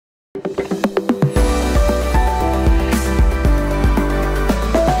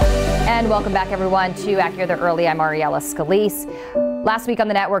And welcome back, everyone, to Accurate the Early. I'm Ariella Scalise. Last week on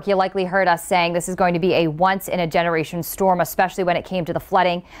the network, you likely heard us saying this is going to be a once-in-a-generation storm, especially when it came to the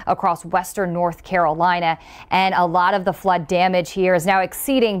flooding across western North Carolina. And a lot of the flood damage here is now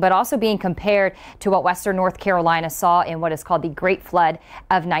exceeding, but also being compared to what western North Carolina saw in what is called the Great Flood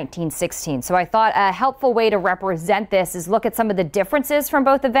of 1916. So I thought a helpful way to represent this is look at some of the differences from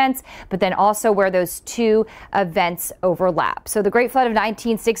both events, but then also where those two events overlap. So the Great Flood of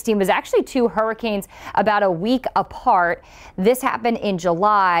 1916 was actually two hurricanes about a week apart. This happened in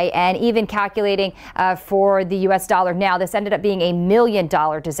July, and even calculating for the U.S. dollar now, this ended up being $1 million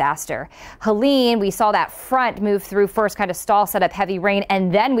disaster. Helene, we saw that front move through first, kind of stall, set up heavy rain, and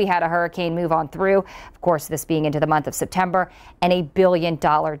then we had a hurricane move on through. Of course, this being into the month of September, and $1 billion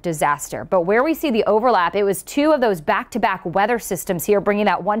disaster. But where we see the overlap, it was two of those back-to-back weather systems here, bringing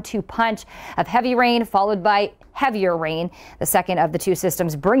that 1-2 punch of heavy rain followed by heavier rain. The second of the two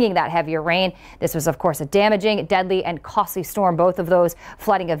systems bringing that heavier rain. This was, of course, a damaging, deadly, and costly storm, both of those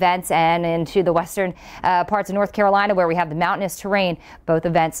flooding events, and into the western parts of North Carolina where we have the mountainous terrain. Both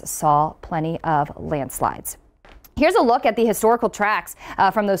events saw plenty of landslides. Here's a look at the historical tracks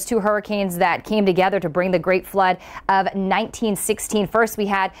from those two hurricanes that came together to bring the Great Flood of 1916. First, we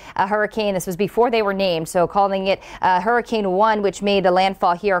had a hurricane. This was before they were named, so calling it Hurricane 1, which made a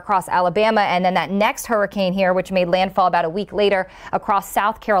landfall here across Alabama, and then that next hurricane here, which made landfall about a week later across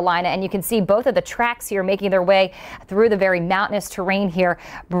South Carolina. And you can see both of the tracks here making their way through the very mountainous terrain here,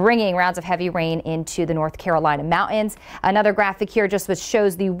 bringing rounds of heavy rain into the North Carolina mountains. Another graphic here just which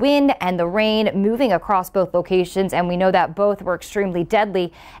shows the wind and the rain moving across both locations. And we know that both were extremely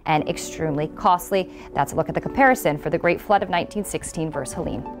deadly and extremely costly. That's a look at the comparison for the Great Flood of 1916 versus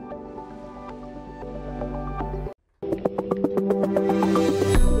Helene.